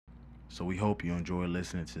So we hope you enjoy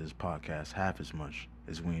listening to this podcast half as much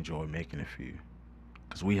as we enjoy making it for you.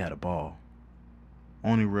 Because we had a ball.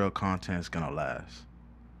 Only real content is going to last.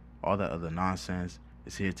 All that other nonsense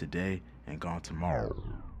is here today and gone tomorrow.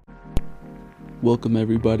 Welcome,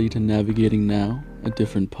 everybody, to Navigating Now, a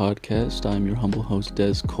different podcast. I'm your humble host,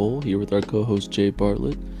 Des Cole, here with our co host, Jay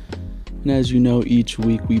Bartlett. And as you know, each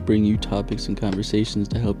week we bring you topics and conversations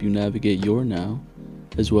to help you navigate your now,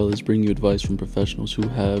 as well as bring you advice from professionals who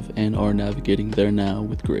have and are navigating their now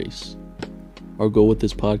with grace. Our goal with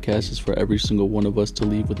this podcast is for every single one of us to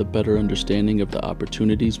leave with a better understanding of the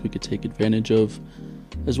opportunities we could take advantage of,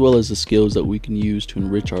 as well as the skills that we can use to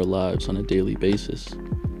enrich our lives on a daily basis.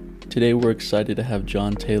 Today we're excited to have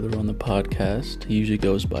John Taylor on the podcast. He usually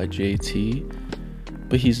goes by JT,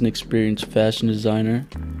 but he's an experienced fashion designer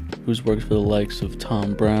who's worked for the likes of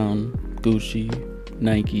Thom Browne, Gucci,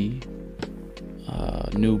 Nike,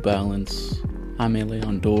 New Balance, Aimé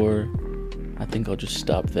Leon Dore. I think I'll just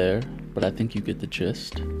stop there, but I think you get the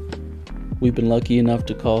gist. We've been lucky enough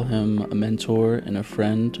to call him a mentor and a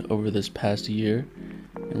friend over this past year,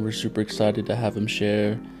 and we're super excited to have him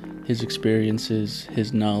share his experiences,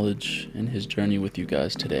 his knowledge, and his journey with you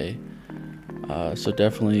guys today. So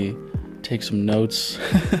definitely take some notes,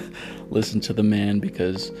 listen to the man,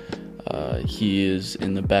 because he is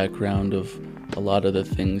in the background of a lot of the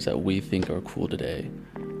things that we think are cool today.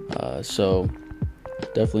 So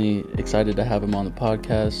definitely excited to have him on the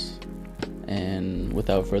podcast. And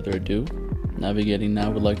without further ado, Navigating Now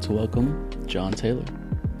would like to welcome John Taylor.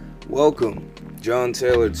 Welcome, John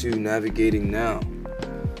Taylor, to Navigating Now.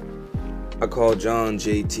 I call John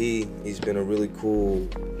JT. He's been a really cool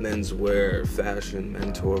menswear fashion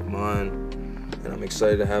mentor of mine, and I'm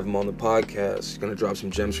excited to have him on the podcast. He's going to drop some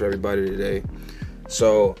gems for everybody today.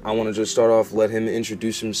 So I want to just start off, let him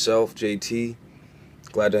introduce himself. JT,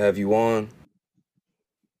 glad to have you on.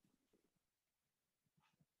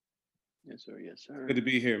 Yes, sir. Yes, sir. Good to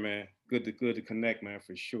be here, man. Good to connect, man,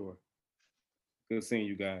 for sure. Good seeing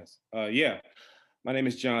you guys. My name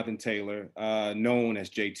is Jonathan Taylor, known as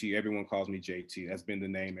JT. Everyone calls me JT. That's been the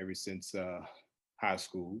name ever since high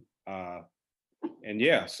school. So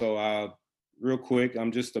real quick,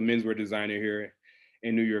 I'm just a menswear designer here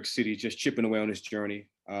in New York City, just chipping away on this journey.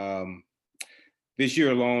 This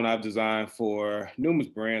year alone, I've designed for numerous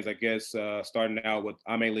brands, I guess, starting out with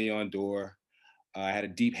Aimé Leon Dore. I had a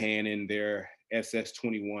deep hand in their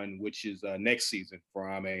SS21, which is next season for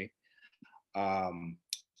Aimé.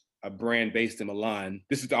 A brand based in Milan.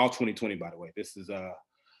 This is all 2020, by the way. This is a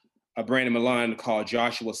brand in Milan called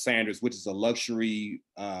Joshua Sanders, which is a luxury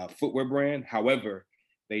footwear brand. However,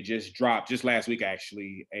 they just dropped, just last week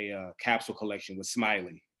actually, a capsule collection with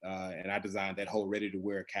Smiley. And I designed that whole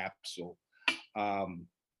ready-to-wear capsule.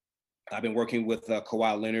 I've been working with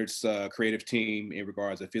Kawhi Leonard's creative team in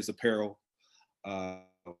regards to his apparel,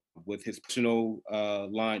 with his personal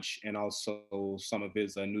launch, and also some of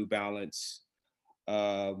his New Balance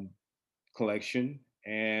collection.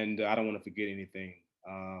 And I don't want to forget anything.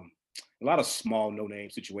 A lot of small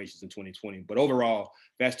no-name situations in 2020, but overall,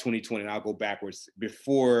 that's 2020. And I'll go backwards.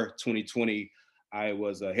 Before 2020, I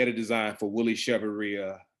was head of design for Willie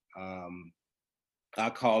Cheveria. I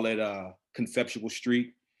call it Conceptual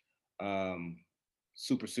Street.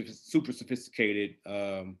 Super sophisticated,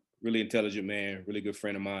 really intelligent man, really good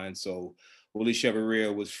friend of mine. So Willie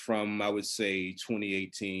Cheveria was from, I would say,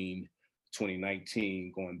 2018,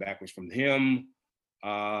 2019, going backwards from him.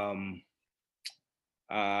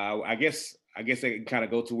 I guess I can kind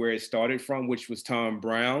of go to where it started from, which was Thom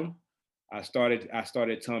Browne. I started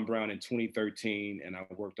Thom Browne in 2013, and I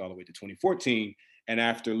worked all the way to 2014. And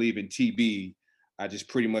after leaving TB, I just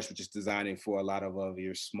pretty much was just designing for a lot of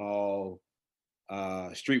your small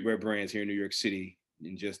streetwear brands here in New York City,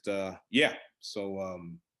 and just so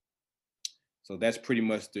that's pretty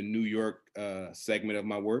much the New York segment of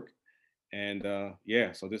my work. And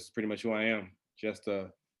so this is pretty much who I am. Just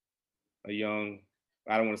a young,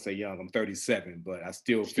 I don't want to say young, I'm 37, but I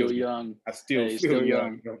still feel young. I still Hey, feel still young,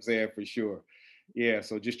 young. you know what I'm saying, for sure. Yeah,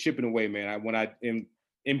 so just chipping away, man. When I in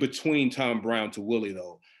between Thom Browne to Willie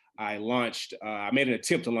though, I made an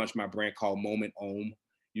attempt to launch my brand called Moment Om.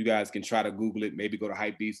 You guys can try to Google it, maybe go to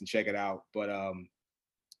Hypebeast and check it out. But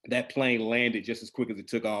that plane landed just as quick as it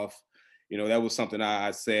took off. You know, that was something I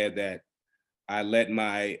said that I let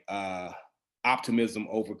my optimism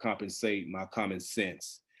overcompensate my common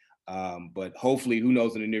sense. But hopefully, who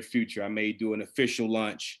knows, in the near future, I may do an official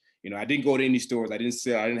launch. You know, I didn't go to any stores. I didn't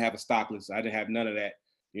sell. I didn't have a stock list. I didn't have none of that.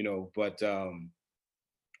 You know, but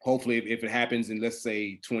hopefully, if it happens in, let's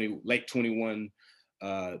say, late 21,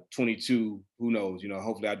 22, who knows,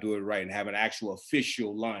 hopefully I'll do it right and have an actual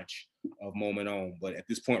official launch of Moment On. But at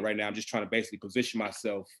this point right now, I'm just trying to basically position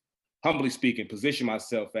myself, humbly speaking, position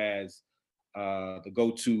myself as the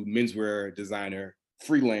go-to menswear designer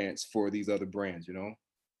freelance for these other brands,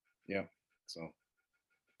 Yeah. So.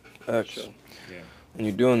 Excellent. Yeah. And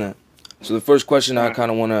you're doing that. So the first question I Right.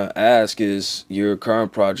 kind of want to ask is your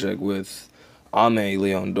current project with Ame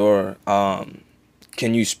Leon Dora.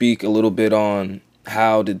 Can you speak a little bit on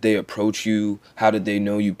how did they approach you? How did they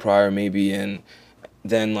know you prior, maybe, and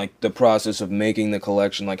then like the process of making the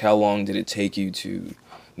collection? Like, how long did it take you to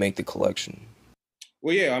make the collection?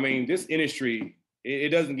 Well, yeah, I mean, this industry, it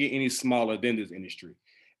doesn't get any smaller than this industry.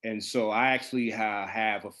 And so I actually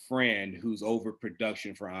have a friend who's over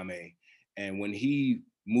production for Ame. And when he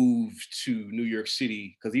moved to New York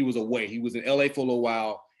City, because he was away, he was in LA for a little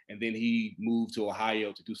while, and then he moved to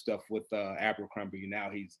Ohio to do stuff with Abercrombie. And now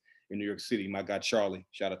he's in New York City. My guy, Charlie,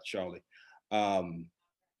 shout out to Charlie. Um,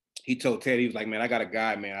 he told Ted, he was like, man, I got a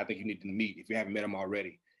guy, man, I think you need to meet if you haven't met him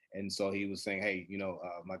already. And so he was saying, hey,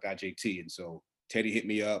 my guy JT. And so Teddy hit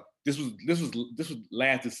me up. This was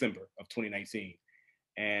last December of 2019.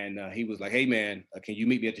 And he was like, hey man, can you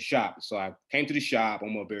meet me at the shop? So I came to the shop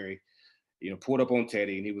on Mulberry, pulled up on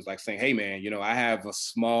Teddy, and he was like saying, hey man, I have a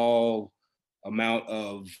small amount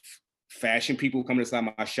of fashion people coming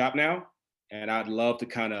inside my shop now. And I'd love to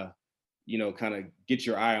kind of get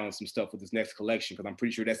your eye on some stuff with this next collection, because I'm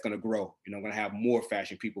pretty sure that's going to grow. I'm going to have more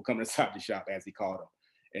fashion people coming inside the shop, as he called them.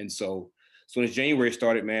 And so when January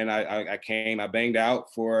started, man, I banged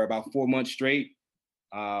out for about 4 months straight.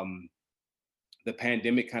 The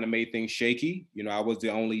pandemic kind of made things shaky. I was the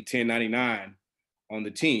only 1099 on the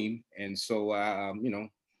team. And so, and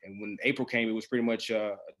when April came, it was pretty much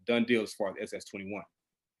a done deal as far as SS21.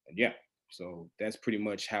 And yeah, so that's pretty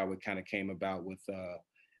much how it kind of came about with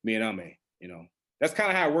me and Ame. That's kind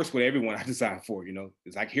of how it works with everyone I design for.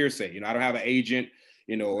 It's like hearsay. I don't have an agent,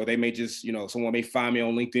 or they may just, someone may find me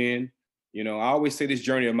on LinkedIn. I always say this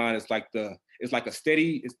journey of mine is like a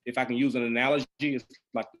steady, if I can use an analogy, it's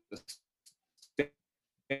like the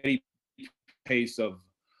steady pace of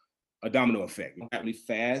a domino effect. Not really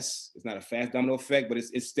fast. It's not a fast domino effect, but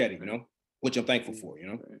it's steady, which I'm thankful for,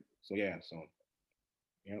 So yeah,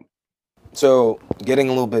 yeah. So getting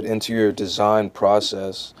a little bit into your design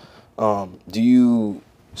process, do you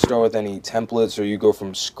start with any templates, or you go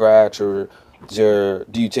from scratch, or do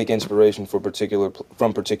you take inspiration from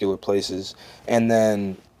particular places? And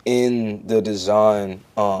then in the design,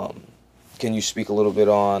 can you speak a little bit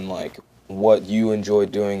on like what you enjoy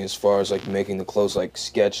doing as far as like making the clothes, like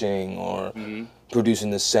sketching or producing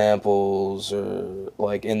the samples, or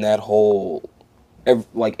like in that whole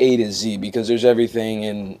like A to Z, because there's everything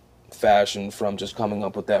in fashion from just coming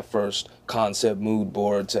up with that first concept mood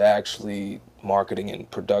board to actually marketing and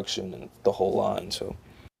production and the whole line. So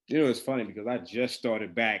it's funny because I just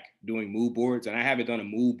started back doing mood boards, and I haven't done a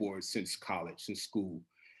mood board since college, since school.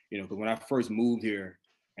 Because when I first moved here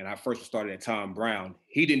and I first started at Tom Brown,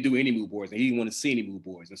 he didn't do any mood boards and he didn't want to see any mood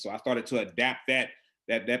boards. And so I started to adapt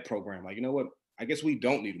that program. Like, you know what? I guess we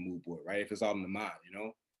don't need a mood board, right? If it's all in the mind,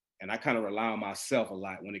 And I kind of rely on myself a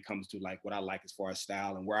lot when it comes to like what I like as far as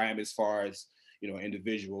style and where I am as far as,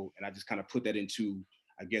 individual. And I just kind of put that into,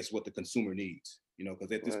 I guess, what the consumer needs,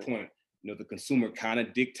 because at this point, the consumer kind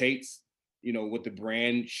of dictates, what the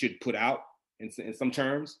brand should put out in some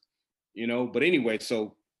terms, But anyway,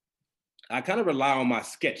 so I kind of rely on my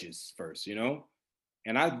sketches first,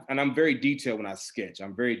 and I'm very detailed when I sketch.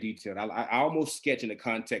 I'm very detailed. I almost sketch in the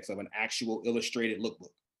context of an actual illustrated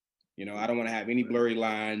lookbook. I don't want to have any blurry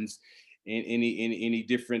lines, any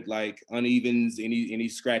different like unevens, any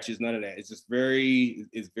scratches, none of that. It's just very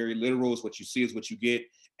literal. It's what you see is what you get,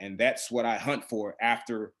 and that's what I hunt for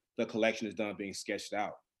after the collection is done being sketched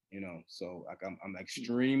out. So like I'm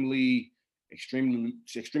extremely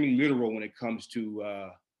literal when it comes to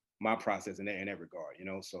my process in that regard.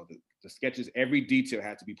 So the sketches, every detail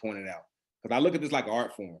had to be pointed out, because I look at this like an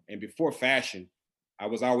art form. And before fashion, I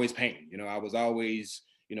was always painting. I was always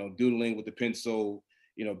doodling with the pencil,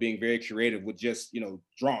 being very creative with just,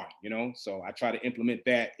 drawing, So I try to implement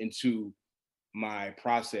that into my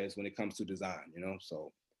process when it comes to design,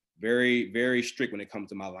 So very, very strict when it comes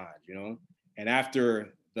to my lines, And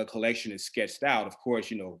after the collection is sketched out, of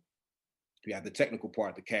course, you have the technical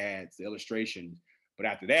part, the CADs, the illustrations. But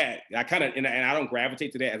after that, I kind of, and I don't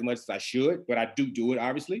gravitate to that as much as I should, but I do it,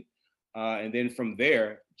 obviously. And then from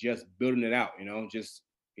there, just building it out, just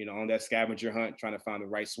on that scavenger hunt, trying to find the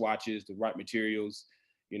right swatches, the right materials,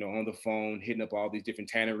 on the phone, hitting up all these different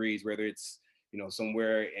tanneries, whether it's,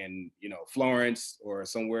 somewhere in, Florence or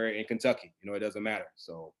somewhere in Kentucky, it doesn't matter.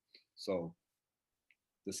 So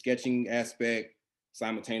the sketching aspect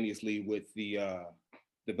simultaneously with the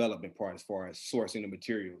development part as far as sourcing the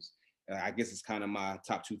materials. I guess it's kind of my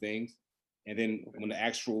top two things. And then when the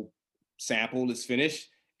actual sample is finished,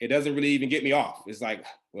 it doesn't really even get me off. It's like,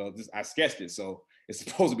 well, I sketched it, so it's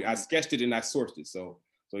supposed to be. I sketched it and I sourced it. So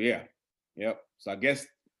yeah, yep. So I guess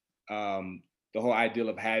the whole ideal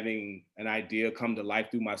of having an idea come to life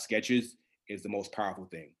through my sketches is the most powerful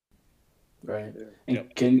thing. Right.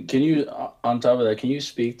 And can you, on top of that, can you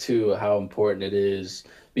speak to how important it is,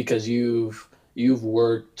 because you've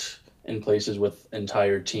worked in places with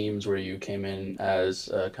entire teams where you came in as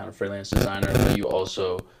a kind of freelance designer, but you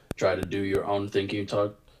also try to do your own thing. Can you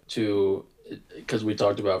talk to, because we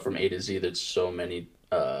talked about from A to Z, there's so many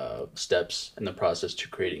steps in the process to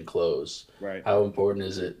creating clothes. Right. How important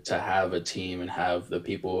is it to have a team and have the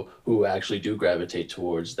people who actually do gravitate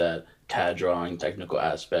towards that CAD drawing technical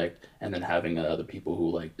aspect, and then having other people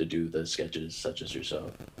who like to do the sketches, such as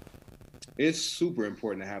yourself? It's super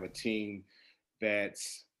important to have a team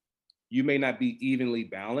that's, you may not be evenly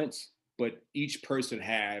balanced, but each person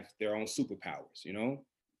have their own superpowers, you know?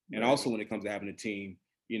 And also when it comes to having a team,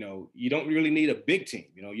 you know, you don't really need a big team,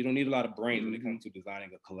 you know, you don't need a lot of brains when it comes to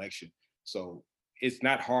designing a collection. So it's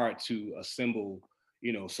not hard to assemble,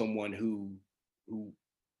 you know, someone who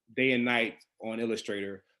day and night on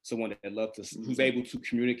Illustrator, someone that loves to, who's able to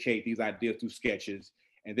communicate these ideas through sketches,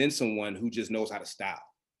 and then someone who just knows how to style,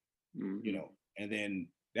 you know, and then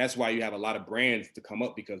that's why you have a lot of brands to come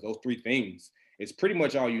up, because those three things is pretty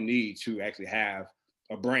much all you need to actually have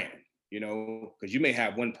a brand, you know, because you may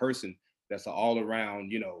have one person that's an all around,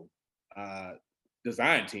 you know,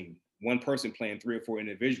 design team, one person playing 3 or 4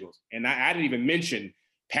 individuals. And I didn't even mention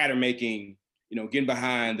pattern making, you know, getting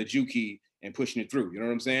behind the Juki and pushing it through, you know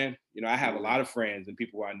what I'm saying? You know, I have a lot of friends and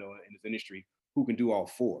people who I know in this industry who can do all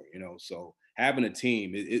 4, you know, so having a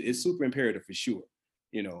team is super imperative for sure,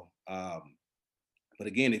 you know. But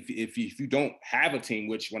again, if you don't have a team,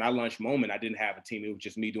 which when I launched Moment, I didn't have a team. It was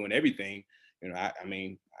just me doing everything. You know, I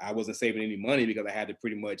mean, I wasn't saving any money because I had to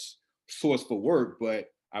pretty much source for work, but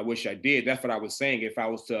I wish I did. That's what I was saying. If I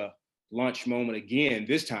was to launch Moment again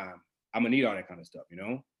this time, I'm gonna need all that kind of stuff, you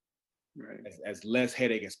know, Right. as less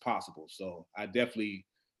headache as possible. So I definitely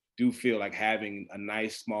do feel like having a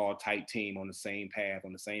nice, small, tight team on the same path,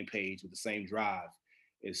 on the same page, with the same drive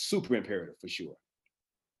is super imperative for sure.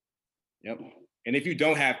 Yep. And if you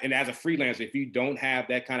don't have, and as a freelancer, if you don't have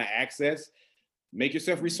that kind of access, make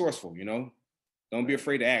yourself resourceful, you know? Don't be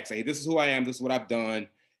afraid to ask, hey, this is who I am, this is what I've done.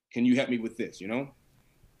 Can you help me with this, you know?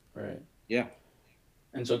 Right. Yeah.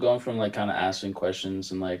 And so going from like kind of asking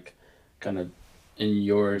questions and like kind of in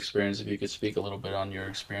your experience, if you could speak a little bit on your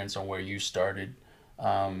experience on where you started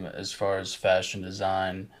as far as fashion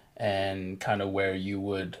design, and kind of where you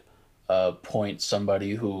would point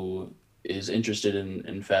somebody who is interested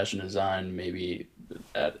in fashion design, maybe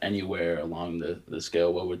at anywhere along the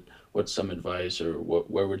scale, what's some advice, or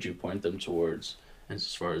where would you point them towards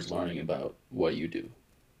as far as learning about what you do?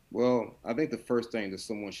 Well, I think the first thing that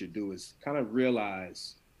someone should do is kind of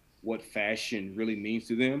realize what fashion really means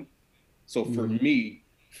to them. So for me,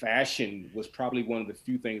 fashion was probably one of the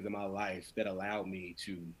few things in my life that allowed me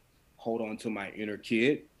to hold on to my inner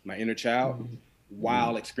kid, my inner child,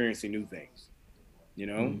 while experiencing new things, you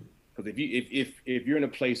know? Because if you're in a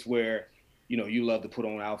place where, you know, you love to put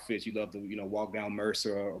on outfits, you love to, you know, walk down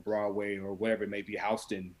Mercer or Broadway or whatever it may be,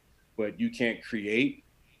 Houston, but you can't create,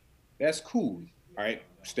 that's cool. All right,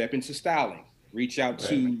 step into styling. Reach out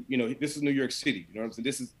to, you know, this is New York City. You know what I'm saying?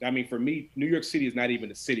 This is, I mean, for me, New York City is not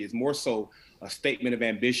even a city. It's more so a statement of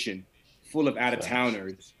ambition, full of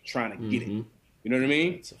out-of-towners trying to get it. You know what I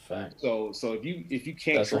mean? That's a fact. So if you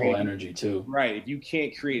can't, that's create, the whole energy too. Right? If you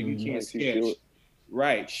can't create, if you can't sketch,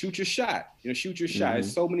 right? Shoot your shot. You know, shoot your shot.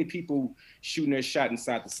 There's so many people shooting their shot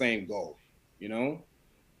inside the same goal. You know,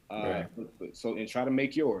 so and try to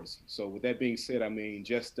make yours. So with that being said, I mean,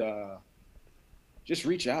 just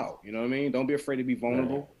reach out. You know what I mean? Don't be afraid to be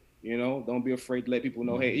vulnerable. You know, don't be afraid to let people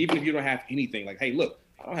know, hey, even if you don't have anything, like, hey, look,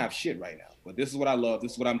 I don't have shit right now, but this is what I love.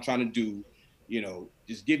 This is what I'm trying to do. You know,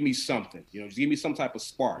 just give me something. You know, just give me some type of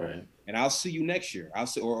spark, and I'll see you next year. I'll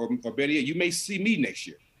see, or better yet, you may see me next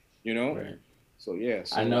year. You know. Right. So yeah.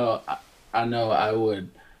 So, I know. I would,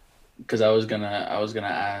 because I was gonna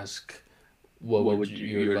ask, what would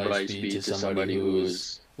your advice be to somebody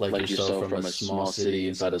who's like yourself from a small city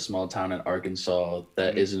inside a small town in Arkansas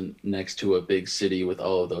that isn't next to a big city with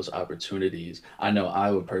all of those opportunities? I know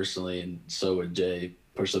I would personally, and so would Jay,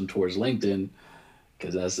 push them towards LinkedIn,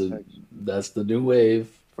 because that's the new wave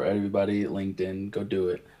for everybody. LinkedIn, go do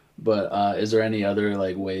it. But is there any other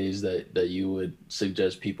like ways that you would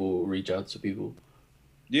suggest people reach out to people?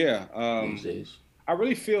 Yeah. These days? I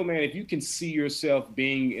really feel, man, if you can see yourself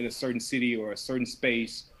being in a certain city or a certain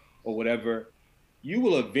space or whatever, you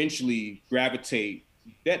will eventually gravitate.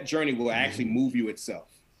 That journey will actually move you itself.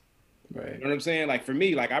 Right. You know what I'm saying? Like for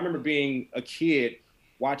me, like I remember being a kid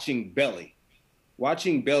watching Belly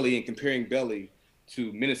and comparing Belly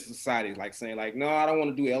to Menace to Society, like saying like, no, I don't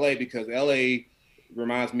want to do LA because LA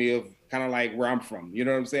reminds me of kind of like where I'm from. You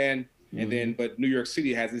know what I'm saying? And then, but New York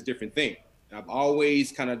City has this different thing. And I've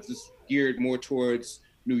always kind of just geared more towards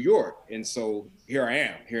New York, and so here I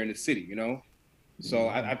am here in the city. You know, so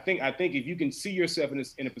I think if you can see yourself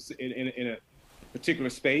in a particular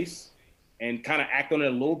space and kind of act on it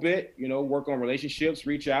a little bit, you know, work on relationships,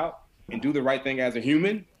 reach out, and do the right thing as a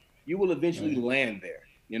human, you will eventually land there,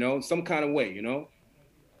 you know, some kind of way, you know,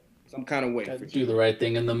 some kind of way. Do the right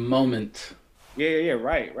thing in the moment. Yeah,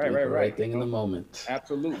 right. Do the right thing in the moment.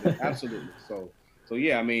 Absolutely. So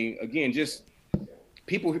yeah, I mean, again, just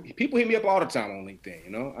people hit me up all the time on LinkedIn, you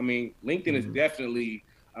know. I mean, LinkedIn is definitely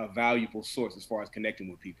a valuable source as far as connecting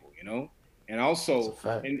with people, you know. And also,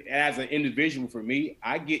 and as an individual, for me,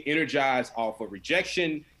 I get energized off of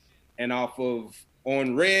rejection and off of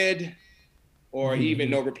on red or even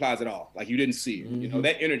no replies at all. Like you didn't see it, you know,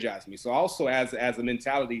 that energized me. So also as a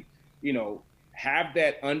mentality, you know, have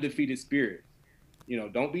that undefeated spirit, you know,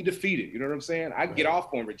 don't be defeated. You know what I'm saying? I get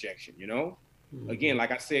off on rejection, you know, again,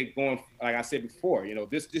 like I said before, you know,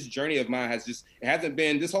 this journey of mine it hasn't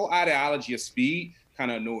been, this whole ideology of speed kind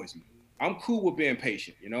of annoys me. I'm cool with being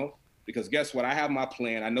patient, you know, because guess what? I have my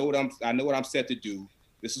plan. I know what I'm set to do.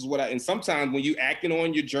 This is what and sometimes when you acting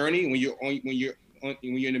on your journey, when you're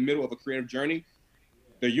in the middle of a creative journey,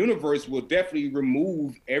 the universe will definitely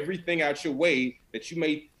remove everything out your way that you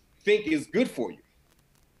may think is good for you,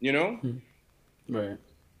 you know? Right.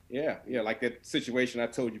 Yeah, like that situation I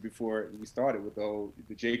told you before we started with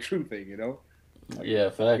the J. Crew thing, you know? Like, yeah,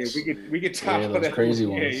 facts. Yeah, we could talk about that crazy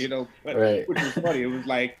ones. Yeah, you know, but, right. Which was funny. It was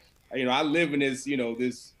like, you know, I live in this, you know,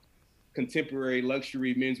 this contemporary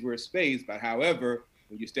luxury menswear space, but however,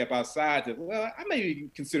 when you step outside, I may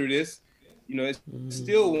consider this, you know, it's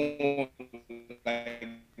still like,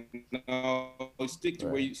 no, stick to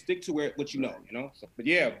what you know, you know. So, but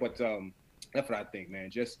that's what I think, man.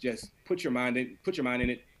 Just put your mind in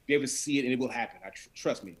it, be able to see it, and it will happen.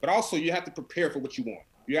 Trust me. But also, you have to prepare for what you want.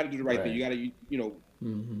 You got to do the right thing. You got to, you know,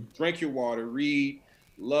 drink your water, read,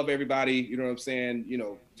 love everybody. You know what I'm saying? You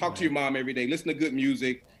know, talk to your mom every day, listen to good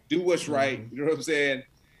music, do what's right. You know what I'm saying?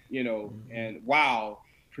 You know, and while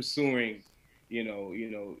pursuing, you know,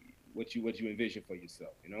 what you envision for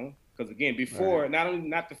yourself. You know, because again, before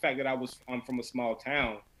not the fact that I'm from a small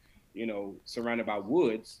town, you know, surrounded by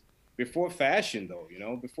woods. Before fashion, though, you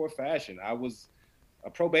know, I was a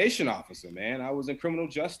probation officer, man. I was in criminal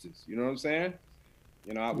justice. You know what I'm saying?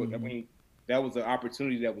 You know, I mean, that was an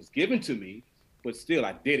opportunity that was given to me, but still,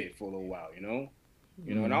 I did it for a little while. You know,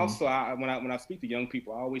 and also, when I speak to young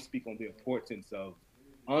people, I always speak on the importance of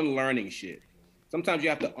unlearning shit. Sometimes you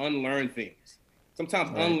have to unlearn things. Sometimes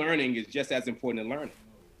unlearning is just as important as learning.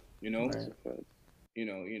 You know, you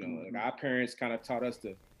know, like our parents kind of taught us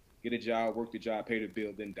to get a job, work the job, pay the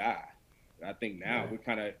bill, then die. But I think now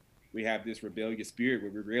we have this rebellious spirit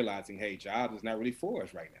where we're realizing, hey, jobs is not really for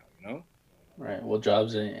us right now, you know? Right. Well,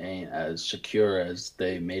 jobs ain't as secure as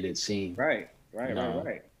they made it seem. Right. You know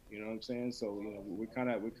what I'm saying? So, you know, we're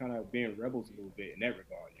kind of being rebels a little bit in that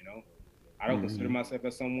regard, you know? I don't consider myself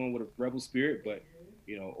as someone with a rebel spirit, but,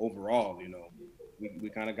 you know, overall, you know,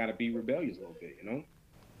 we kind of got to be rebellious a little bit, you know?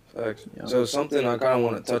 Facts. So something I kind of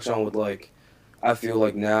want to touch on with, like, I feel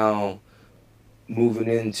like now moving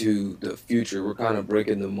into the future, we're kind of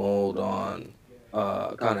breaking the mold on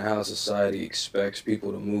kind of how society expects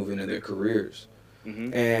people to move into their careers.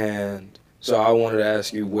 And so I wanted to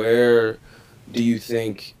ask you, where do you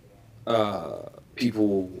think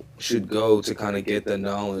people should go to kind of get the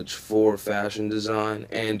knowledge for fashion design?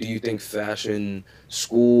 And do you think fashion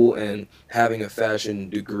school and having a fashion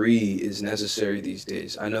degree is necessary these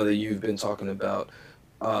days? I know that you've been talking about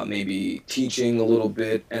maybe teaching a little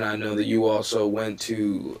bit, and I know that you also went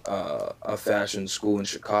to a fashion school in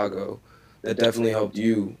Chicago that definitely helped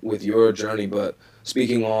you with your journey. But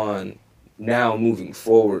speaking on now moving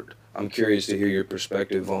forward, I'm curious to hear your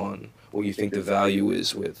perspective on what you think the value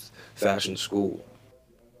is with fashion school.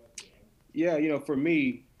 Yeah, you know, for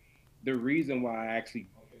me, the reason why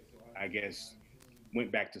I guess,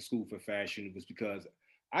 went back to school for fashion was because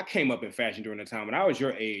I came up in fashion during the time when I was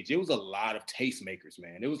your age. It was a lot of tastemakers,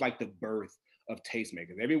 man. It was like the birth of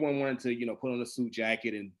tastemakers. Everyone wanted to, you know, put on a suit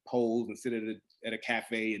jacket and pose and sit at a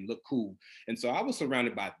cafe and look cool. And so I was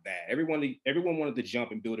surrounded by that. Everyone wanted to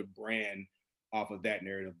jump and build a brand off of that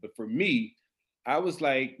narrative. But for me, I was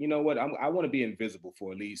like, you know what? I want to be invisible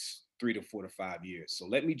for at least 3 to 4 to 5 years. So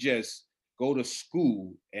let me just go to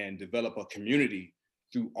school and develop a community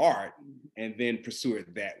through art and then pursue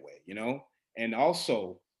it that way, you know? And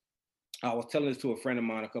also, I was telling this to a friend of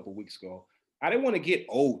mine a couple of weeks ago. I didn't want to get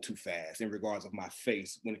old too fast in regards of my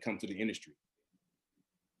face when it comes to the industry,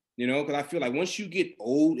 you know, because I feel like once you get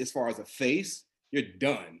old as far as a face, you're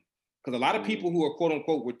done. Because a lot of people who are quote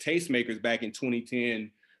unquote were tastemakers back in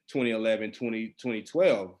 2010, 2011,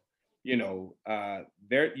 2012, you know,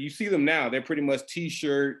 they're, you see them now, they're pretty much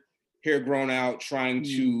t-shirt, hair grown out, trying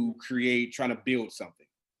to create, trying to build something.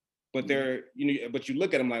 But they're, you know, but you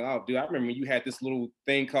look at them like, oh, dude, I remember when you had this little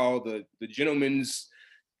thing called the gentleman's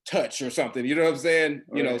touch or something. You know what I'm saying?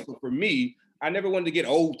 You know, so for me, I never wanted to get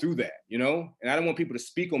old through that, you know? And I don't want people to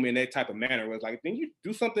speak on me in that type of manner. Where it's like, then you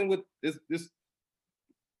do something with this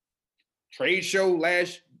trade show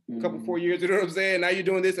last couple 4 years, you know what I'm saying? Now you're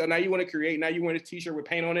doing this, or now you want to create, now you want a t-shirt with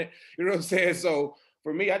paint on it, you know what I'm saying? So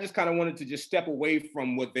for me, I just kind of wanted to just step away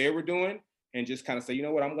from what they were doing and just kind of say, you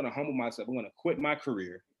know what, I'm going to humble myself. I'm going to quit my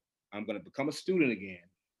career. I'm going to become a student again.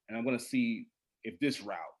 And I'm going to see if this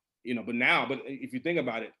route, you know, but if you think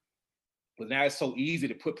about it, but now it's so easy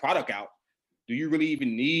to put product out. Do you really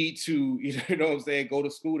even need to, you know what I'm saying, go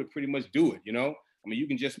to school to pretty much do it, you know? I mean, you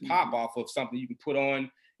can just pop off of something you can put on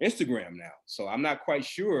Instagram now. So I'm not quite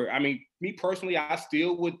sure. I mean, me personally, I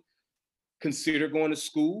still would consider going to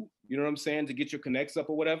school, you know what I'm saying, to get your connects up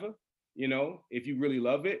or whatever, you know, if you really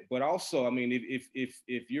love it. But also, I mean,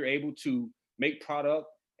 if you're able to make product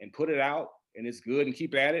and put it out and it's good and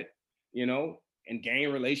keep at it, you know, and gain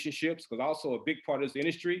relationships, because also a big part of this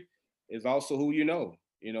industry is also who you know,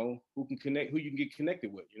 who can connect, who you can get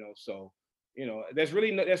connected with, you know. So, you know, there's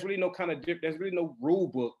really no rule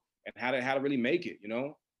book and how to really make it, you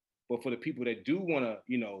know. But for the people that do want to,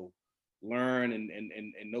 you know, learn and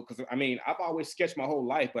know, because I mean, I've always sketched my whole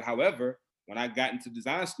life, but however, when I got into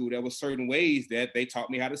design school, there were certain ways that they taught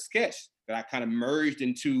me how to sketch that I kind of merged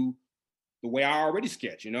into the way I already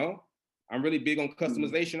sketch, you know. I'm really big on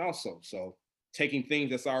customization also. So taking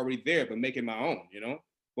things that's already there, but making my own, you know.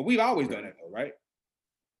 But we've always done that though, right?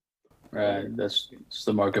 Right. That's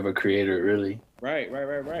the mark of a creator, really. Right.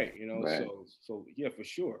 You know, so yeah, for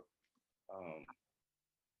sure.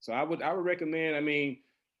 So I would recommend, I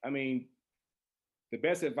mean, the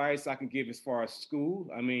best advice I can give as far as school,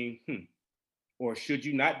 I mean, or should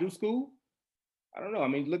you not do school? I don't know. I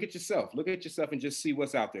mean, look at yourself and just see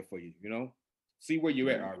what's out there for you, you know, see where you're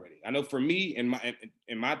at already. I know for me in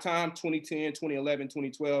my time, 2010, 2011,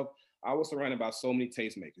 2012, I was surrounded by so many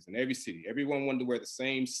tastemakers in every city. Everyone wanted to wear the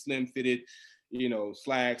same slim fitted, you know,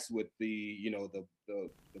 slacks with the, you know, the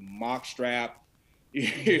mock strap,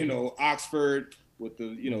 you know, Oxford with the,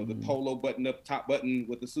 you know, the polo button up top button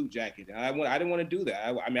with the suit jacket. And I didn't want to do that.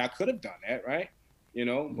 I mean, I could have done that, right? You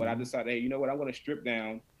know, but I decided, hey, you know what? I want to strip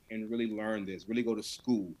down and really learn this, really go to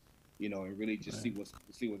school, you know, and really just see what's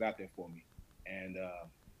out there for me. And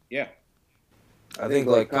yeah. I think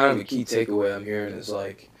like kind of a key takeaway I'm hearing is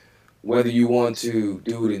like, whether you want to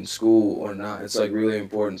do it in school or not, it's like really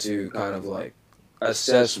important to kind of like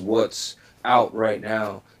assess what's out right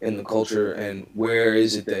now in the culture and where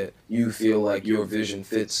is it that you feel like your vision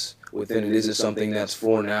fits within it. Is it something that's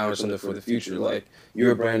for now or something for the future? Like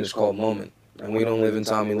your brand is called Moment, and we don't live in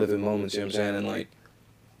time, we live in moments, you know what I'm saying? And like,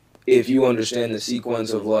 if you understand the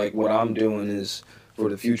sequence of like what I'm doing is for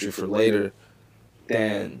the future, for later,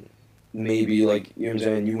 then maybe like, you know what I'm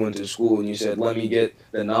saying, you went to school and you said, let me get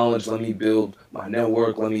the knowledge, let me build my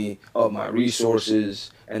network, let me up my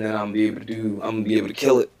resources, and then I'm gonna be able to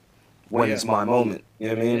kill it when it's my moment. You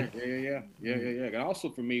know what I mean? Yeah. And also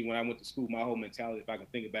for me, when I went to school, my whole mentality, if I can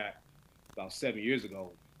think back about 7 years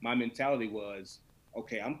ago, my mentality was,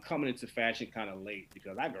 okay, I'm coming into fashion kind of late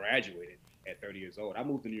because I graduated at 30 years old. I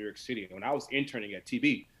moved to New York City. When I was interning at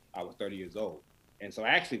TB, I was 30 years old. And so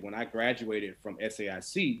actually, when I graduated from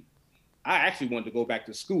SAIC, I actually wanted to go back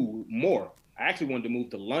to school more. I actually wanted to move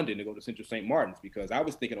to London to go to Central St. Martin's because I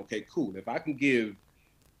was thinking, okay, cool. If I can give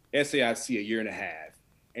SAIC a year and a half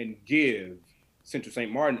and give Central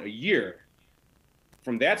St. Martin a year,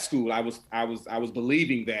 from that school, I was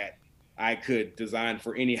believing that I could design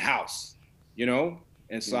for any house, you know?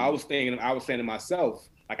 And so I was saying to myself,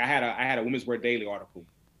 like I had a Women's Wear Daily article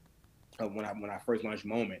when I first launched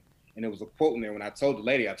Moment. And there was a quote in there when I told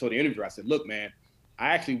the interviewer, I said, look, man, I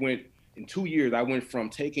actually went, in 2 years, I went from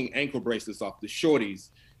taking ankle bracelets off the shorties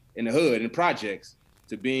in the hood and projects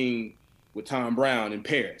to being with Thom Browne in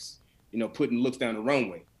Paris, you know, putting looks down the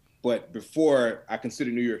runway. But before I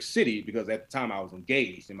considered New York City, because at the time I was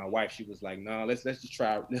engaged, and my wife, she was like, no, let's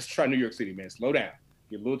try New York City, man. Slow down.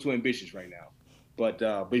 You're a little too ambitious right now.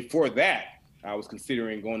 But before that, I was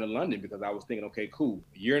considering going to London because I was thinking, okay, cool,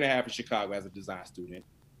 a year and a half in Chicago as a design student,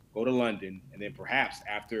 go to London, and then perhaps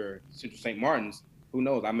after Central St. Martin's, who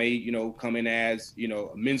knows, I may, you know, come in as, you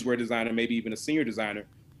know, a menswear designer, maybe even a senior designer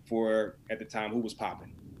for, at the time, who was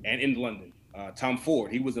popping, and in London. Tom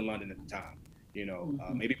Ford, he was in London at the time, you know,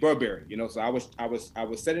 maybe Burberry, you know, so I was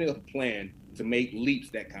setting up a plan to make leaps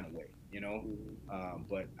that kind of way, you know,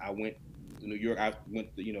 but I went to New York, I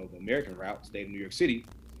went the, you know, the American route, stayed in New York City,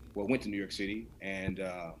 went to New York City, and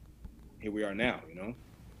here we are now, you know.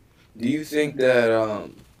 Do you think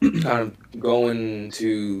that kind of going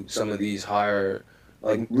to some of these higher,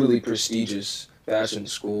 like really prestigious fashion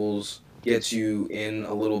schools gets you in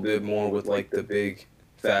a little bit more with like the big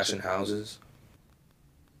fashion houses?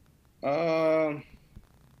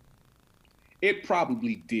 It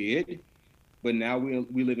probably did, but now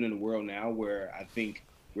we living in a world now where I think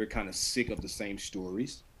we're kind of sick of the same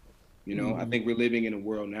stories. You know, I think we're living in a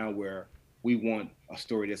world now where we want a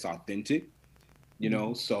story that's authentic, you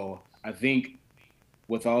know? So I think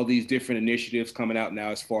with all these different initiatives coming out now,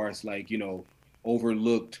 as far as like, you know,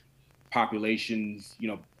 overlooked populations, you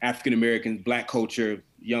know, African Americans, Black culture,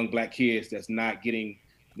 young Black kids that's not getting,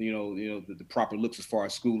 the proper looks as far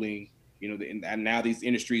as schooling, you know, and now these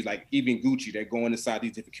industries like even Gucci, they're going inside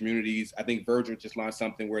these different communities. I think Virgil just launched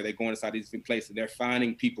something where they're going inside these different places. They're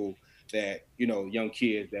finding people that, you know, young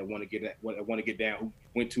kids that want to get down, who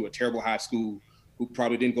went to a terrible high school, who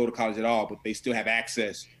probably didn't go to college at all, but they still have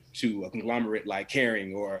access to a conglomerate like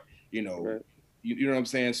Kering or, you know, right. you know what I'm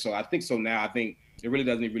saying? So I think so now. I think it really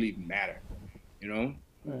doesn't really even matter, you know?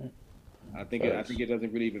 Right. I think it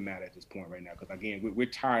doesn't really even matter at this point right now, because again, we're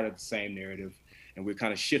tired of the same narrative, and we're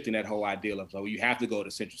kind of shifting that whole ideal of, oh, you have to go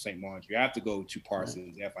to Central St. Martin's, you have to go to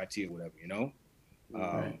Parsons, FIT or whatever, you know?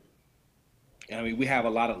 Right. I mean, we have a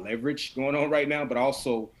lot of leverage going on right now, but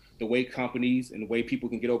also the way companies and the way people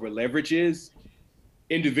can get over leverage is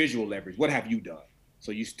individual leverage. What have you done?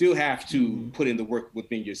 So you still have to put in the work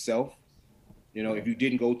within yourself. You know, if you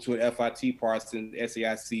didn't go to an FIT, Parsons,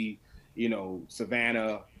 SAIC, you know,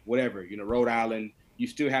 Savannah, whatever, you know, Rhode Island, you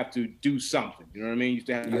still have to do something. You know what I mean? You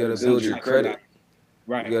still have You got to build your credit.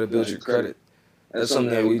 Right. You got to build your credit. That's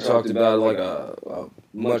something that we talked about like a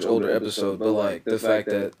much older episode, but like the fact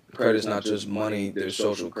that credit's not just money, there's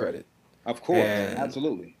social credit. Of course, and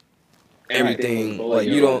absolutely. Everything, like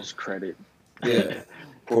you don't credit. Yeah.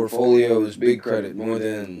 Portfolio is big credit, more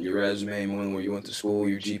than your resume, more than where you went to school,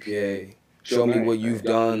 your GPA. Show me what you've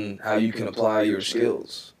done, how you can apply your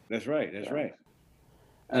skills. That's right. That's right.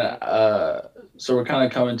 And so we're kind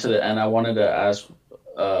of coming to the end. I wanted to ask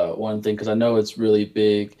one thing, because I know it's really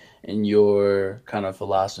big in your kind of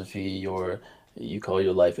philosophy, you call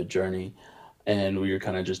your life a journey, and we were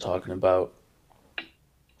kind of just talking about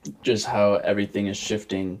just how everything is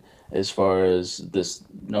shifting as far as this.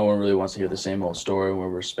 No one really wants to hear the same old story. We're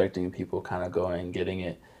respecting people kind of going and getting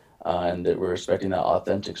it, and that we're respecting that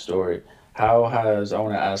authentic story. I want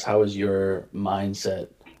to ask, how has your mindset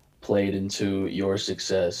played into your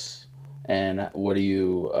success, and what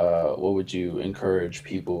would you encourage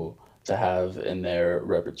people to have in their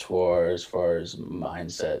repertoire as far as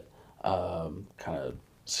mindset, kind of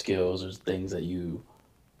skills or things that you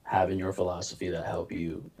have in your philosophy that help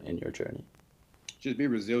you in your journey? Just be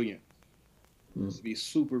resilient. Just be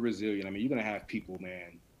super resilient. I mean, you're going to have people,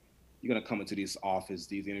 man, you're going to come into this office,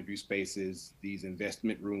 these interview spaces, these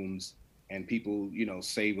investment rooms, and people, you know,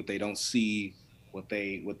 say what they don't see, what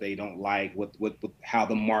they don't like, what how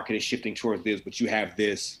the market is shifting towards this, but you have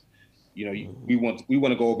this, you know, we want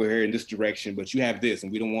to go over here in this direction, but you have this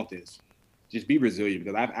and we don't want this. Just be resilient,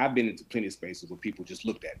 because I've been into plenty of spaces where people just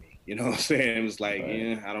looked at me, you know what I'm saying? It was like,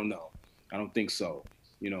 yeah, I don't know. I don't think so,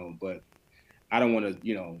 you know, but I don't want to,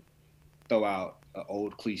 you know, throw out an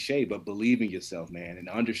old cliche, but believe in yourself, man, and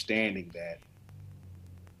understanding that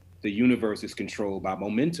the universe is controlled by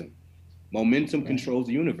momentum. Momentum controls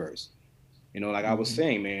the universe. You know, like I was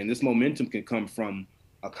saying, man, this momentum can come from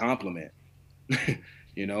a compliment.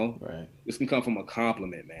 You know, This can come from a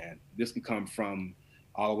compliment, man. This can come from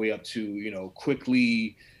all the way up to, you know,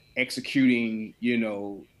 quickly executing, you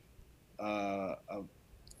know, a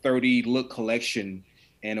 30 look collection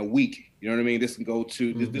in a week. You know what I mean? This can go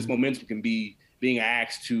to this momentum can be being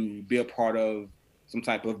asked to be a part of some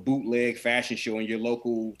type of bootleg fashion show in your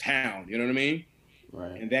local town. You know what I mean?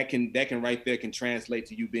 Right. And that can right there can translate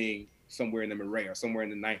to you being somewhere in the Marais or somewhere in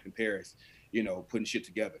the Ninth in Paris, you know, putting shit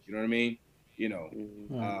together. You know what I mean? You know,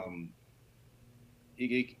 I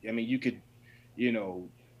mean, you could, you know,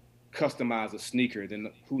 customize a sneaker.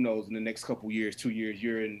 Then who knows, in the next couple years, 2 years,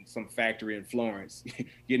 you're in some factory in Florence,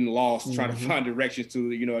 getting lost, trying to find directions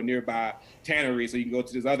to, you know, a nearby tannery, so you can go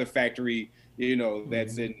to this other factory, you know,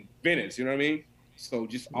 that's in Venice, you know what I mean? So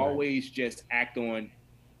just always just act on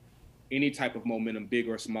any type of momentum, big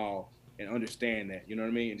or small, and understand that, you know what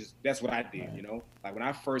I mean? And just that's what I did, you know? Like when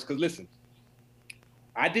I first, because listen,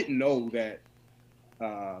 I didn't know that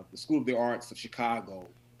the School of the Arts of Chicago,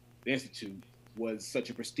 the Institute, was such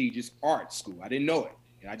a prestigious art school. I didn't know it.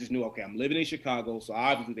 And I just knew, okay, I'm living in Chicago, so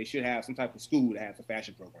obviously they should have some type of school that has a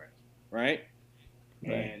fashion program, right?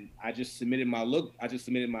 And I just submitted my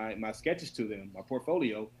sketches to them, my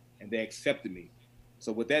portfolio, and they accepted me.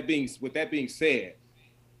 So with that being said,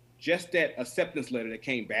 just that acceptance letter that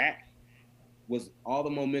came back was all the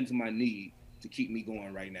momentum I need to keep me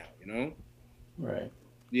going right now, you know? Right.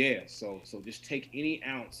 Yeah, so just take any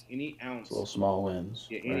ounce. It's little small wins.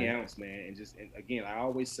 Yeah, any ounce, man. And again, I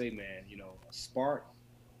always say, man, you know, a spark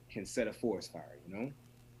can set a forest fire, you know?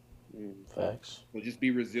 Facts. So just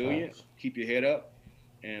be resilient, keep your head up,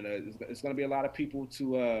 and it's going to be a lot of people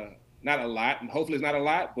to, not a lot, and hopefully it's not a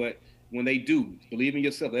lot, but when they do, believe in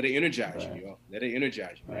yourself. Let it energize you, yo. Let it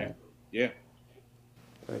energize you, man. Yeah.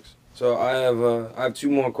 Thanks. So I have two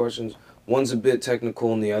more questions. One's a bit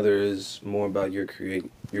technical, and the other is more about your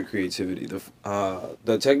creativity.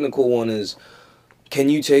 The technical one is, can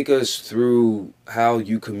you take us through how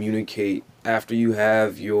you communicate after you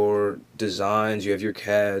have your designs, you have your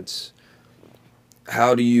CADs?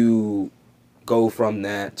 How do you go from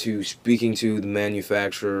that to speaking to the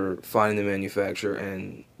manufacturer, finding the manufacturer,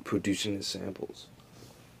 and producing the samples?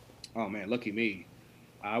 Oh man, lucky me.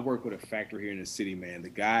 I work with a factory here in the city, man.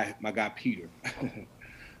 My guy Peter.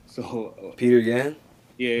 So Peter Gann?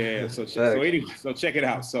 Yeah. So anyway, so check it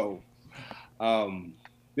out. So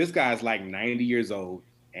this guy's like 90 years old,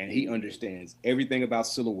 and he understands everything about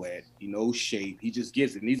silhouette. He knows shape. He just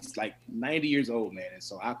gets it. And he's like 90 years old, man. And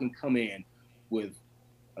so I can come in with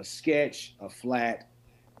a sketch, a flat,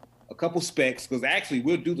 a couple specs, because actually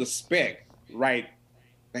we'll do the spec right.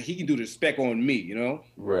 Like he can do the spec on me, you know?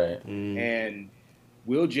 Right. And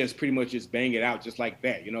we'll just pretty much just bang it out just like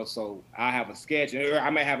that, you know? So I have a sketch, or I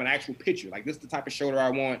might have an actual picture. Like, this is the type of shoulder I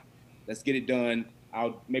want. Let's get it done.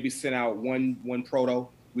 I'll maybe send out one proto.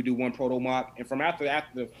 We do one proto mock. And from after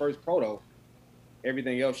the first proto,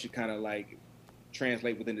 everything else should kind of like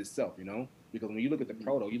translate within itself, you know? Because when you look at the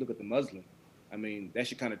proto, you look at the muslin, I mean, that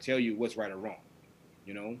should kind of tell you what's right or wrong,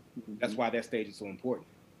 you know? That's why that stage is so important,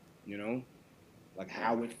 you know? Like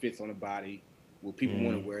how it fits on the body. Will people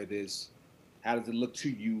want to wear this? How does it look to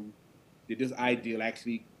you? Did this ideal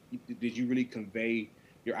actually, did you really convey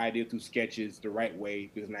your idea through sketches the right way?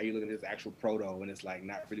 Because now you're looking at this actual proto and it's like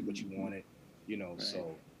not really what you wanted, you know? Right.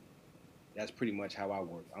 So that's pretty much how I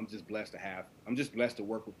work. I'm just blessed to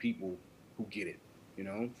work with people who get it, you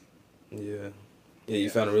know? Yeah. Yeah,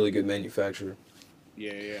 you found a really good manufacturer.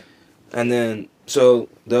 Yeah. And then, so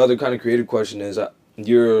the other kind of creative question is,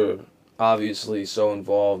 you're obviously so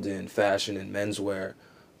involved in fashion and menswear.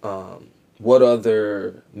 What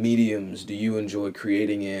other mediums do you enjoy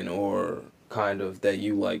creating in, or kind of that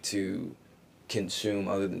you like to consume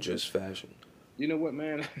other than just fashion? You know what,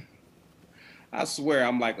 man? I swear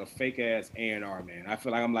I'm like a fake ass A&R, man. I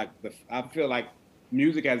feel like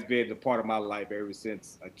music has been a part of my life ever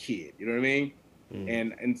since a kid. You know what I mean?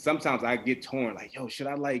 And sometimes I get torn, like, yo, should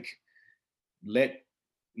I like let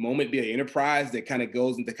Moment be an enterprise that kind of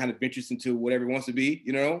goes into kind of ventures into whatever it wants to be,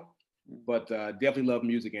 you know? But definitely love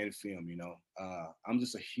music and film, you know? I'm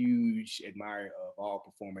just a huge admirer of all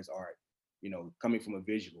performance art, you know, coming from a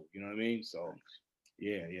visual, you know what I mean? So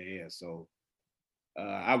yeah. So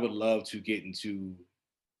I would love to get into,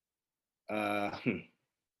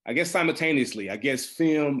 I guess simultaneously,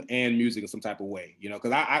 film and music in some type of way, you know?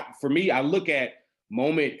 Because for me, I look at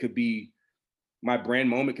Moment could be, my brand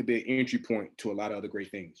Moment could be an entry point to a lot of other great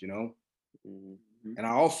things, you know? And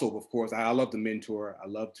I also, of course, I love to mentor. I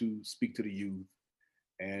love to speak to the youth.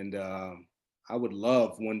 And I would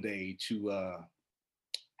love one day to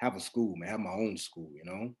have a school, man, have my own school, you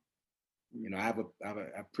know? You know, I have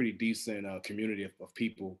a pretty decent community of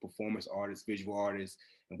people, performance artists, visual artists,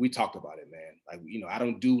 and we talked about it, man. Like, you know, I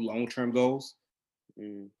don't do long-term goals.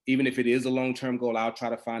 Even if it is a long-term goal, I'll try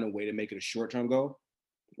to find a way to make it a short-term goal.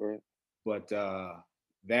 Right. But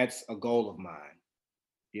that's a goal of mine,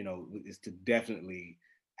 you know, is to definitely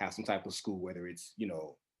have some type of school, whether it's, you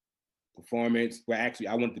know, performance. Well, actually,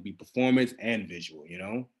 I want it to be performance and visual, you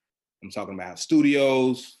know? I'm talking about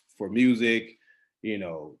studios for music, you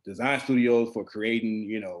know, design studios for creating,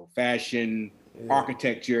 you know, fashion,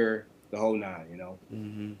 architecture, the whole nine, you know?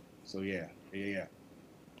 So yeah.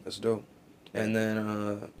 That's dope. And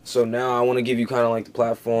then, so now I want to give you kind of like the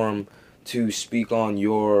platform to speak on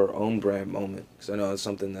your own brand Moment, because I know it's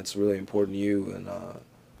something that's really important to you, and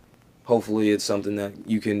hopefully it's something that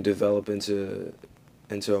you can develop into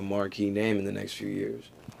into a marquee name in the next few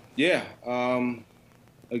years? Yeah.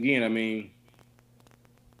 Again, I mean,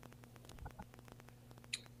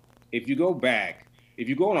 if you go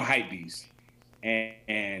on a Hypebeast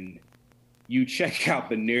and you check out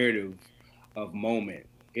the narrative of Moment,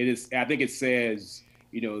 I think it says,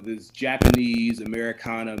 this Japanese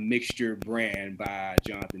Americana mixture brand by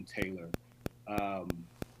Jonathan Taylor.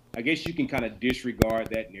 I guess you can kind of disregard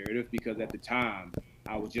that narrative because at the time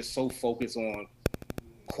I was just so focused on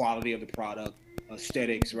quality of the product,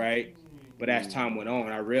 aesthetics, right? But as time went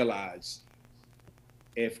on, I realized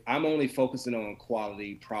if I'm only focusing on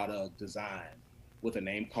quality product design with a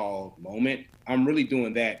name called Moment, I'm really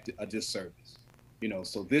doing that a disservice.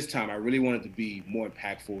 So this time I really wanted to be more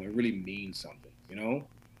impactful and really mean something,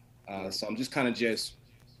 So I'm just kind of just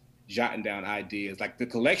jotting down ideas. Like the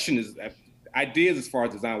collection is ideas as far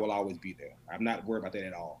as design will always be there. I'm not worried about that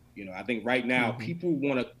at all. I think right now people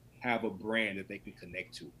want to have a brand that they can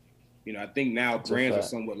connect to. I think now brands are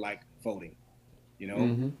somewhat like voting. Yeah,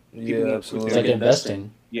 absolutely. It's like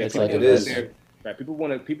investing. Yeah, it's like it is. Right. People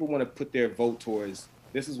want to put their vote towards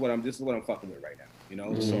this is what I'm fucking with right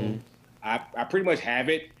now. So I pretty much have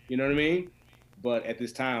it. You know what I mean? But at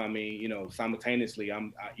this time, I mean, simultaneously,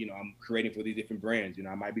 I'm creating for these different brands.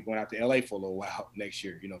 I might be going out to LA for a little while next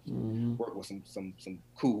year. Work with some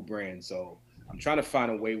cool brands. So I'm trying to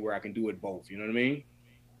find a way where I can do it both. You know what I mean?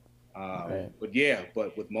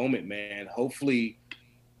 But with Moment, man, hopefully,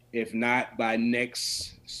 if not by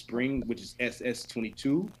next spring, which is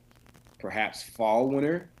SS22, perhaps fall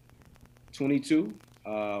winter 22.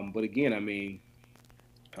 But again, I mean,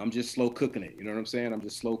 I'm just slow cooking it. You know what I'm saying? I'm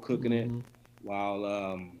just slow cooking it while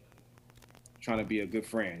trying to be a good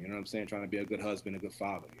friend. You know what I'm saying? Trying to be a good husband, a good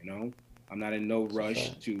father. I'm not in no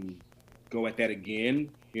rush to go at that again.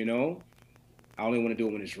 I only want to do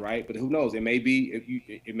it when it's right. But who knows? It may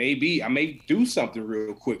be. I may do something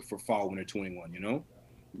real quick for fall winter 21.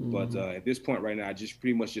 But at this point right now, I just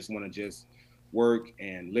pretty much just want to just work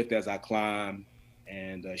and lift as I climb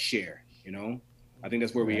and share. I think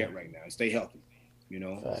that's where we at right now. And stay healthy.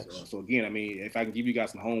 So again, I mean, if I can give you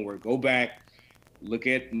guys some homework, go back, look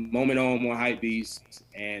at Moment on Hypebeast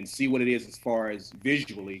and see what it is as far as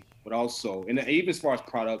visually, but also, and even as far as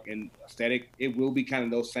product and aesthetic, it will be kind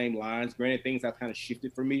of those same lines. Granted, things have kind of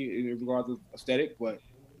shifted for me in regards to aesthetic, but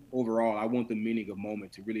overall, I want the meaning of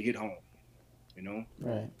Moment to really hit home.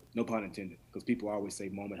 Right. No pun intended, because people always say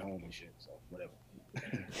Moment home and shit. So whatever.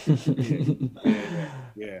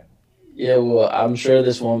 Yeah. Yeah, well, I'm sure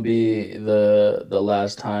this won't be the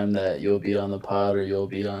last time that you'll be on the pod or you'll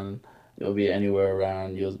be anywhere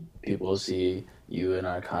around. People will see you in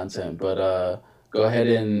our content. But go ahead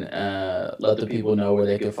and let the people know where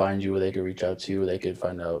they could find you, where they could reach out to you, where they could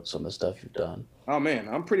find out some of the stuff you've done. Oh man,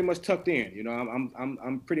 I'm pretty much tucked in.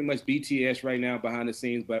 I'm pretty much BTS right now behind the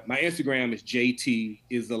scenes. But my Instagram is JT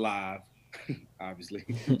is alive, obviously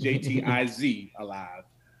JTIZ alive.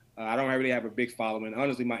 I don't really have a big following.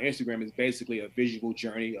 Honestly, my Instagram is basically a visual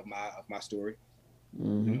journey of my story.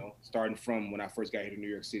 Starting from when I first got here to New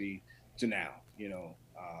York City to now.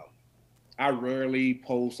 I rarely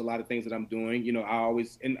post a lot of things that I'm doing.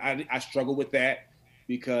 I struggle with that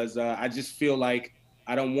because I just feel like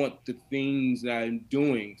I don't want the things that I'm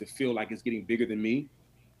doing to feel like it's getting bigger than me.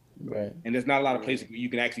 Right. And there's not a lot of places where you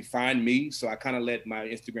can actually find me, so I kind of let my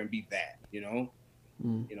Instagram be that.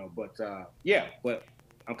 But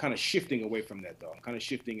I'm kind of shifting away from that though. I'm kind of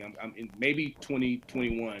shifting. I'm in maybe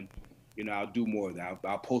 2021. I'll do more of that.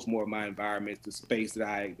 I'll post more of my environments, the space that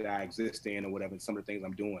I exist in, or whatever. Some of the things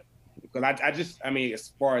I'm doing, because I mean,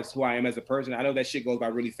 as far as who I am as a person, I know that shit goes by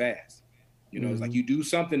really fast. It's like you do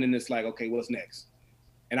something and it's like, okay, what's next?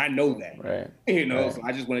 And I know that. Right. So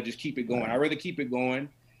I just want to just keep it going. I'd rather keep it going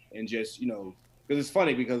and just because it's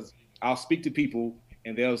funny because I'll speak to people.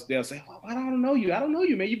 And they'll say, well, I don't know you. I don't know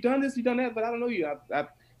you, man. You've done this, you've done that, but I don't know you. I've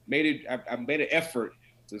made an effort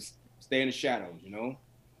to stay in the shadows,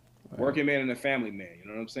 Right. Working man and a family man, you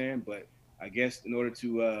know what I'm saying? But I guess in order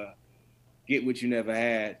to get what you never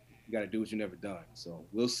had, you got to do what you never done. So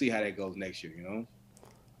we'll see how that goes next year,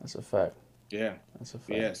 That's a fact. Yeah. That's a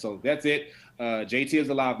fact. Yeah, so that's it. JT is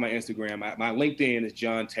alive, my Instagram. My LinkedIn is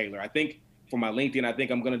John Taylor. I think for my LinkedIn, I think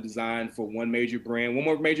I'm going to design for one more major brand,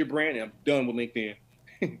 and I'm done with LinkedIn.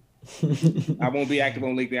 I won't be active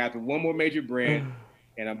on LinkedIn after one more major brand,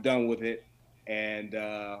 and I'm done with it. And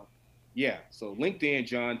so LinkedIn,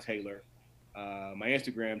 John Taylor. My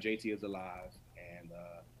Instagram, JT is alive, and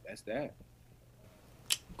that's that.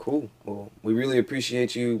 Cool. Well, we really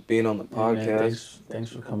appreciate you being on the podcast. Man,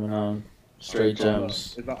 thanks for coming on. Straight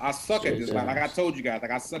gems. I suck at this. Like I told you guys,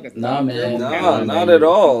 I suck at this. Nah, man. Nah, not at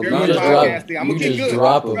all. You just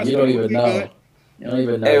drop them. You don't even know. You don't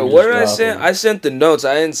even know. Hey, you're what did I just send? dropping. I sent the notes.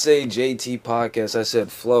 I didn't say JT podcast. I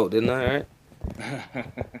said flow, didn't I? Right.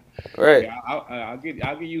 Right. Yeah, I'll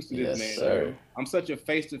get used to this, Yes, man. sir. You know? I'm such a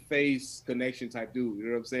face-to-face connection type dude. You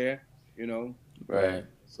know what I'm saying? You know. Right.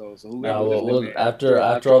 So whoever. No, we'll man, after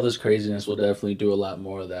all this craziness, we'll definitely do a lot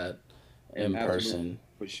more of that in absolutely. person.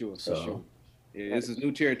 For sure. So- For sure. Yeah, this is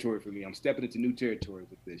new territory for me. I'm stepping into new territory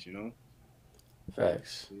with this. You know.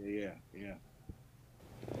 Facts. Yeah.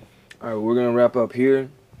 All right, we're gonna wrap up here.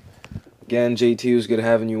 Again, JT, it was good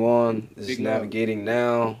having you on. This is Big love. Navigating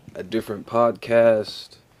Now, a different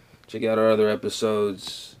podcast. Check out our other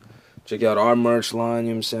episodes. Check out our merch line.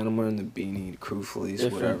 You know what I'm saying? I'm wearing the beanie, the crew fleece,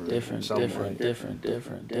 whatever. Different. Something. He's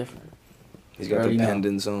got the Already know.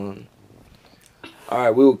 pendants on. All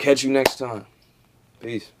right, we will catch you next time.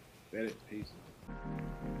 Peace. Peace.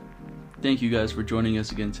 Thank you guys for joining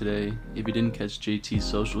us again today. If you didn't catch JT's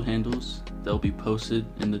social handles, they'll be posted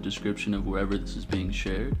in the description of wherever this is being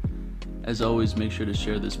shared. As always, make sure to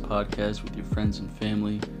share this podcast with your friends and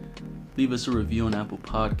family. Leave us a review on Apple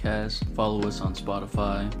Podcasts, follow us on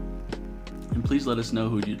Spotify, and please let us know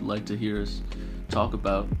who you'd like to hear us talk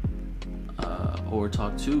about or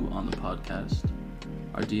talk to on the podcast.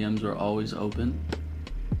 Our DMs are always open.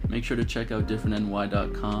 Make sure to check out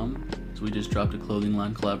differentny.com. So we just dropped a clothing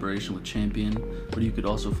line collaboration with Champion, where you could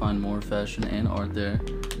also find more fashion and art there.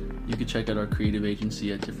 You can check out our creative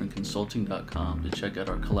agency at differentconsulting.com to check out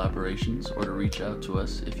our collaborations or to reach out to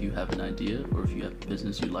us if you have an idea or if you have a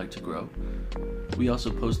business you'd like to grow. We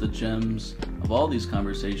also post the gems of all these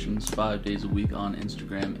conversations 5 days a week on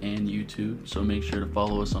Instagram and YouTube, so make sure to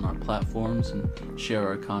follow us on our platforms and share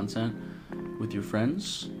our content with your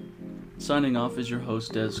friends. Signing off is your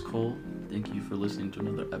host, Des Cole. Thank you for listening to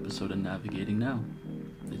another episode of Navigating Now.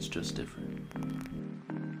 It's just different.